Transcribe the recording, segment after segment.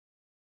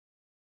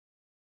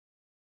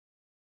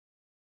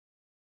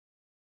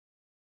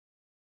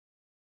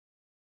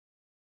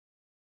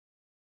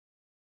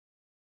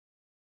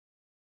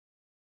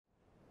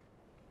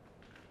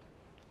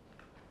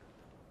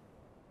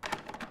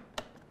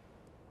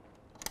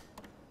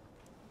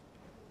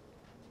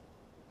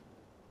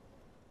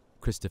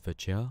Christopher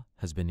Chia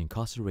has been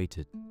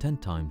incarcerated 10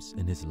 times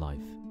in his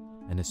life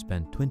and has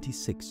spent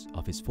 26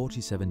 of his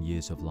 47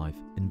 years of life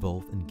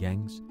involved in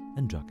gangs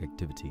and drug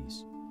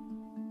activities.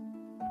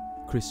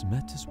 Chris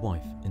met his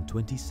wife in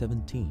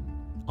 2017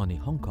 on a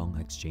Hong Kong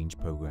exchange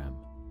program.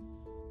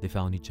 They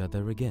found each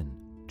other again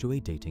through a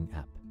dating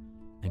app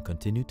and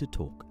continued to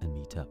talk and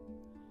meet up.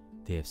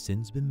 They have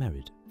since been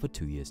married for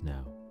 2 years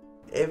now.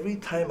 Every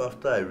time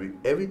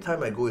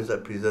I go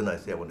inside prison, I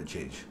say I want to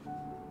change.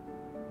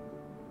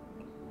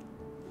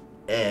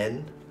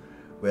 And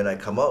when I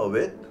come out of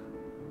it,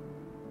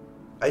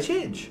 I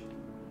change.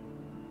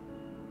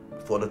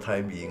 For the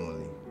time being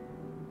only.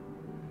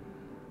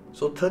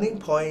 So turning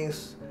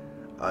points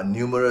are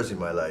numerous in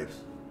my life.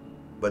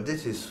 But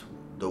this is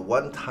the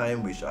one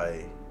time which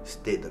I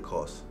stayed the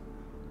course,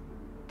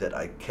 that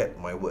I kept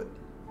my word.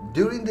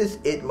 During these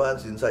 8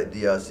 months inside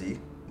DRC,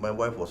 my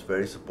wife was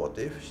very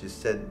supportive. She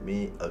sent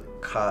me a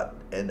card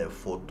and a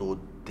photo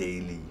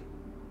daily.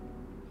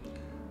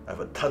 I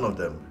have a ton of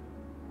them.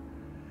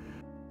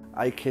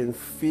 I can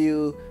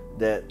feel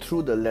that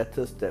through the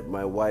letters that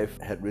my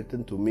wife had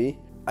written to me,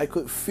 I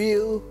could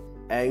feel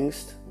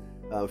angst,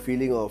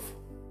 feeling of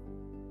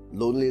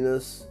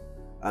loneliness,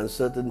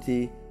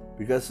 uncertainty,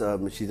 because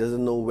she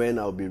doesn't know when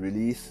I'll be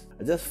released.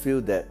 I just feel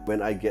that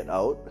when I get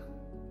out,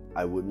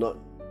 I would not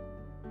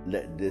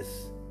let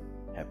this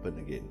happen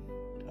again.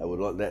 I would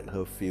not let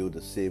her feel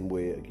the same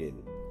way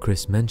again.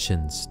 Chris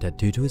mentions that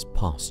due to his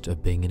past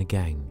of being in a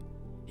gang,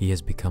 he has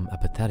become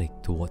apathetic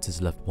towards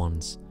his loved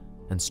ones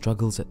and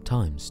struggles at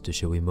times to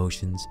show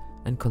emotions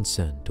and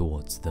concern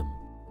towards them.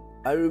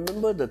 I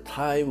remember the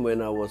time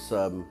when I was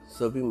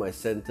serving my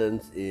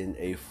sentence in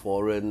a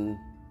foreign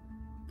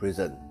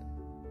prison,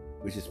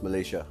 which is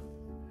Malaysia.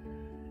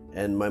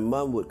 And my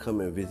mum would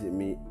come and visit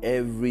me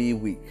every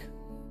week.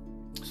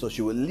 So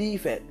she would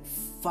leave at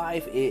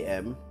 5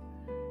 a.m.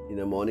 in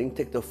the morning,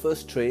 take the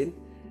first train,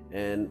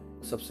 and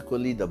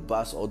subsequently the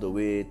bus all the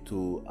way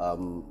to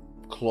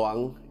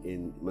Kluang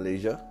in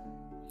Malaysia.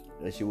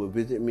 And she would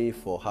visit me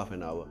for half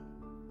an hour.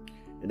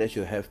 And then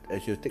she'll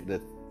take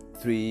the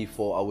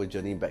 3-4 hour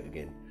journey back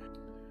again.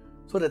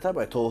 So that time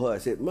I told her, I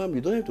said, "Mom, you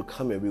don't have to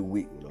come every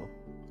week, you know."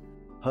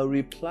 Her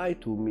reply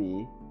to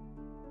me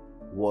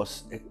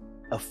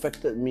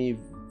affected me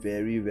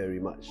very, very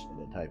much at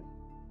that time.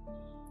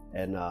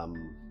 And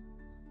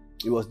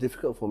it was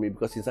difficult for me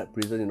because inside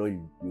prison, you know,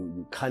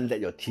 you can't let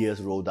your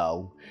tears roll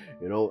down.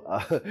 You know,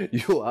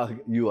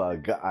 you are a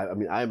guy. I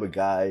mean, I'm a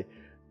guy.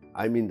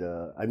 I'm in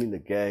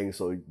the gang,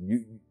 so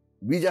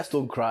we just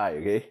don't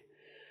cry, okay?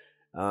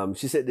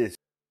 She said this,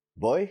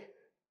 "Boy,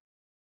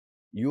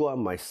 you are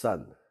my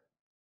son.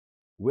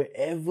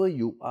 Wherever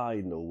you are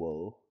in the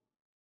world,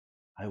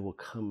 I will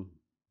come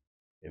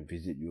and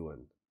visit you."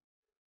 And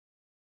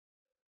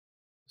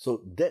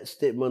so that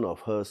statement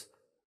of hers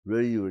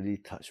really, really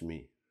touched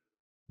me.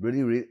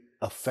 Really, really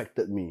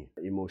affected me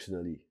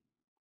emotionally.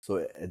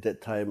 So at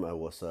that time, I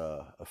was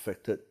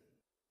affected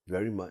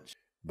very much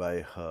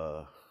by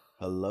her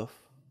love,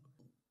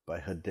 by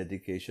her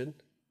dedication,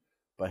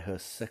 by her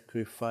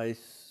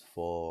sacrifice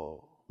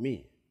for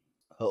me,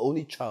 her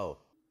only child.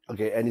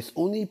 Okay, and it's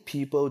only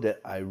people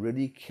that I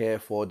really care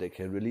for that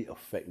can really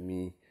affect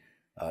me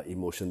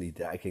emotionally,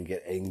 that I can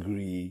get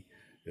angry,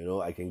 you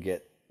know, I can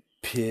get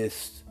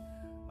pissed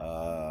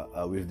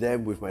with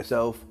them, with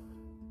myself,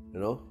 you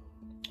know,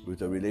 with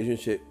the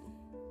relationship.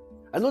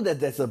 I know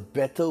that there's a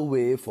better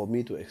way for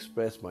me to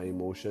express my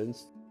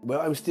emotions, but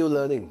I'm still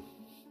learning.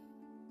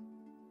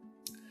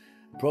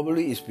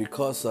 Probably it's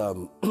because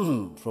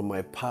from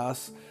my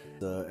past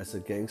as a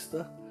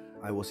gangster,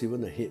 I was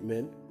even a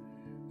hitman.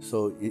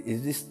 So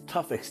it's this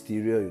tough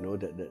exterior, you know,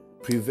 that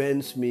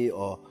prevents me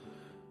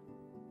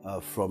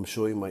from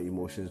showing my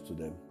emotions to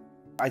them.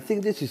 I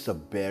think this is a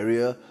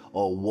barrier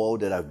or wall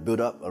that I've built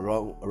up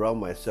around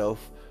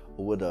myself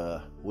over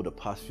the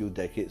past few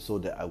decades so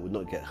that I would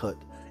not get hurt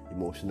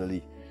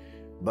emotionally.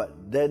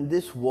 But then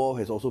this wall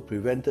has also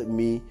prevented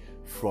me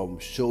from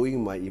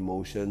showing my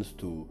emotions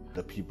to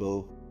the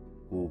people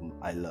whom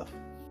I love.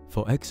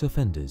 For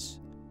ex-offenders,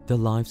 their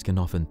lives can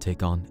often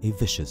take on a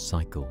vicious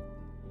cycle.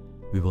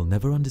 We will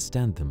never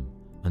understand them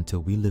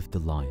until we live the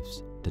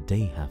lives that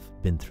they have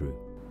been through.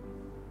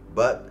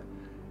 But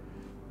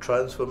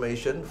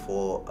transformation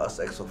for us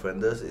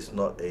ex-offenders is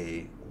not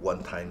a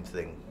one-time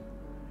thing.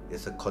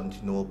 It's a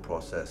continual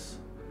process.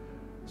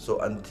 So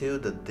until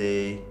the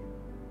day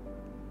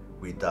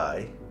we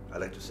die, I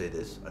like to say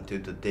this, until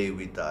the day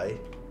we die,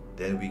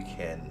 then we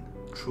can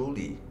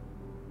truly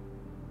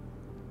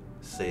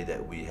say that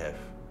we have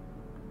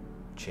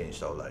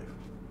changed our life.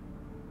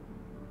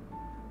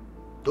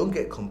 Don't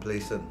get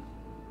complacent.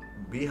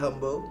 Be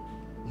humble.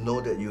 Know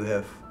that you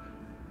have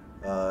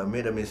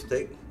made a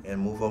mistake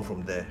and move on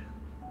from there.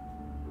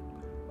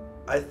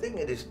 I think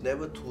it is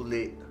never too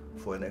late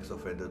for an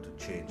ex-offender to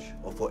change,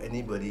 or for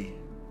anybody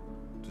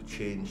to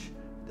change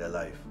their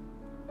life,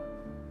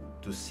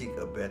 to seek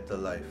a better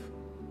life.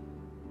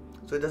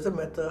 So it doesn't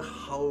matter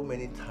how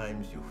many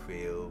times you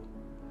fail,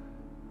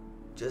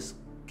 just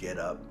get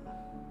up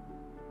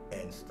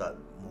and start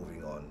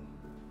moving on.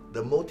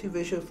 The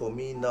motivation for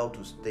me now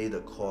to stay the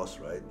course,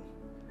 right,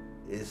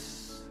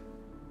 is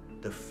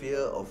the fear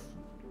of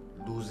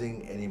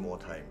losing any more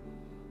time.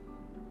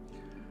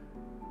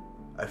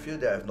 I feel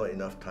that I have not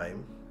enough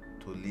time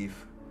to leave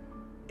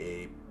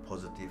a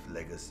positive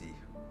legacy.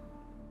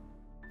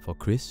 For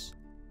Chris,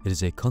 it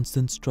is a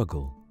constant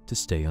struggle to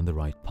stay on the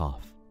right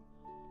path.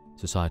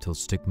 Societal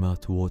stigma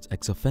towards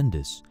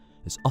ex-offenders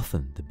is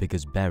often the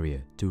biggest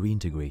barrier to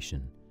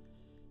reintegration.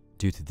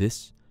 Due to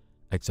this,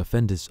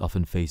 ex-offenders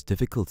often face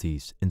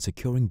difficulties in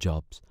securing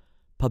jobs,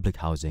 public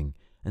housing,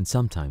 and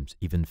sometimes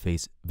even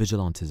face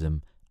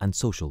vigilantism and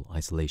social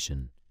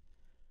isolation.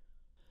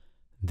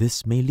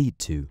 This may lead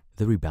to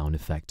the rebound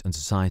effect on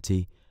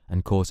society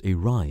and cause a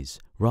rise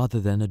rather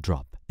than a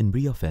drop in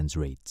reoffense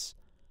rates.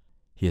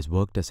 He has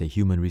worked as a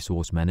human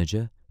resource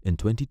manager in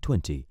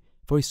 2020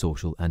 for a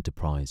social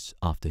enterprise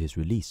after his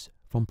release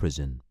from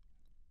prison.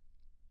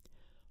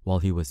 While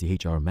he was the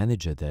HR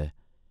manager there,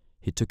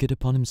 he took it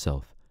upon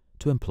himself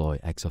to employ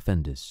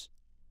ex-offenders.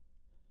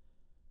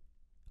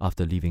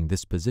 After leaving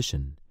this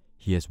position,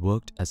 he has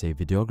worked as a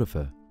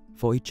videographer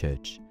for a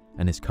church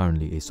and is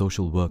currently a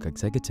social work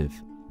executive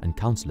and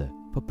counselor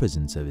for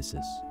prison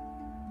services.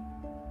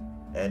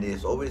 And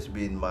it's always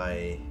been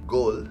my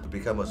goal to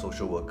become a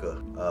social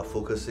worker,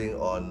 focusing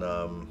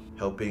on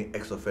helping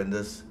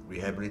ex-offenders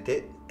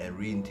rehabilitate and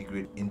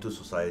reintegrate into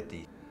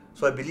society.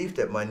 So I believe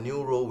that my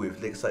new role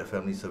with Lakeside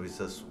Family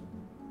Services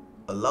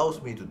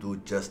allows me to do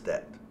just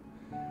that.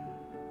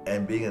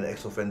 And being an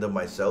ex-offender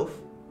myself,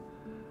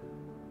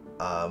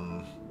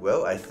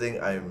 well, I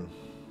think I'm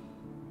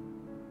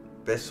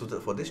best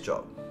suited for this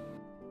job.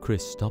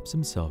 Chris stops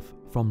himself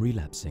from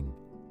relapsing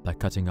by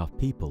cutting off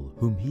people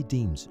whom he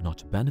deems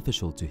not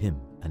beneficial to him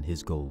and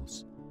his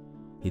goals.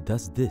 He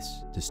does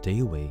this to stay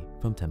away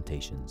from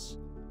temptations.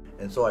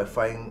 And so I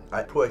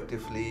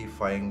proactively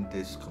find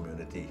this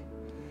community.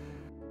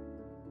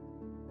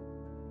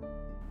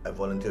 I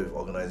volunteer with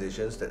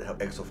organizations that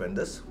help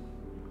ex-offenders.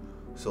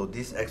 So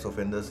these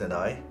ex-offenders and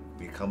I,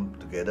 we come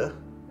together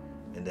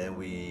and then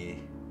we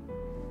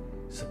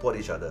support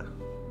each other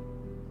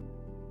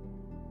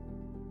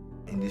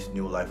in this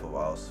new life of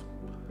ours.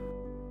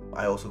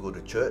 I also go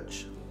to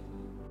church.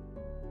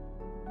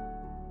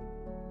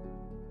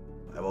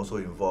 I'm also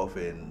involved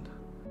in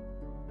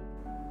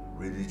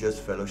religious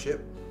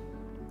fellowship.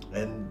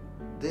 And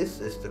this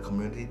is the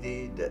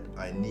community that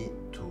I need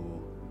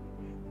to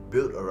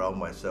build around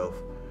myself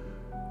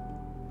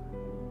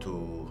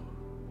to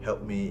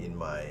help me in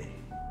my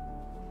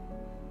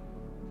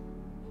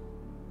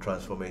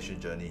transformation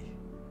journey.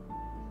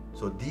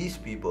 So these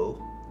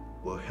people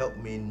will help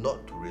me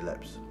not to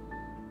relapse.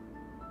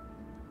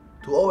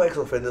 To all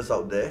ex-offenders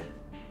out there,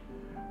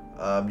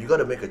 you got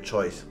to make a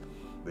choice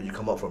when you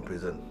come out from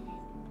prison.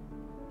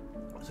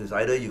 So it's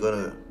either you're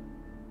going to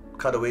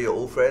cut away your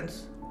old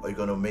friends or you're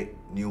going to make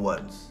new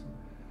ones.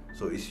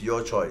 So it's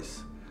your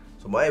choice.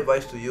 So my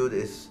advice to you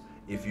is,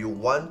 if you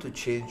want to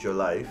change your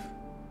life,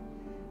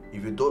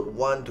 if you don't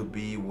want to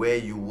be where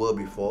you were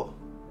before,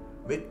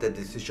 make the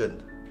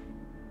decision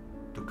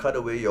to cut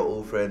away your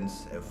old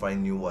friends and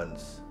find new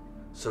ones.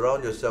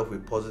 Surround yourself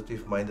with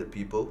positive-minded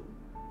people,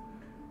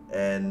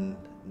 and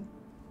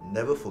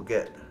never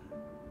forget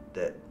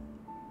that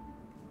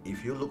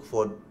if you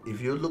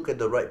look at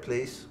the right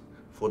place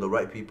for the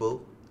right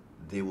people,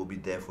 they will be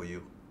there for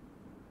you.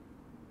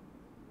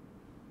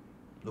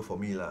 Look for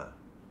me lah.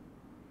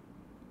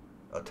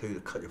 I'll tell you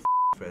to cut your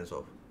friends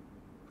off.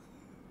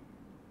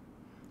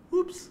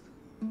 Oops.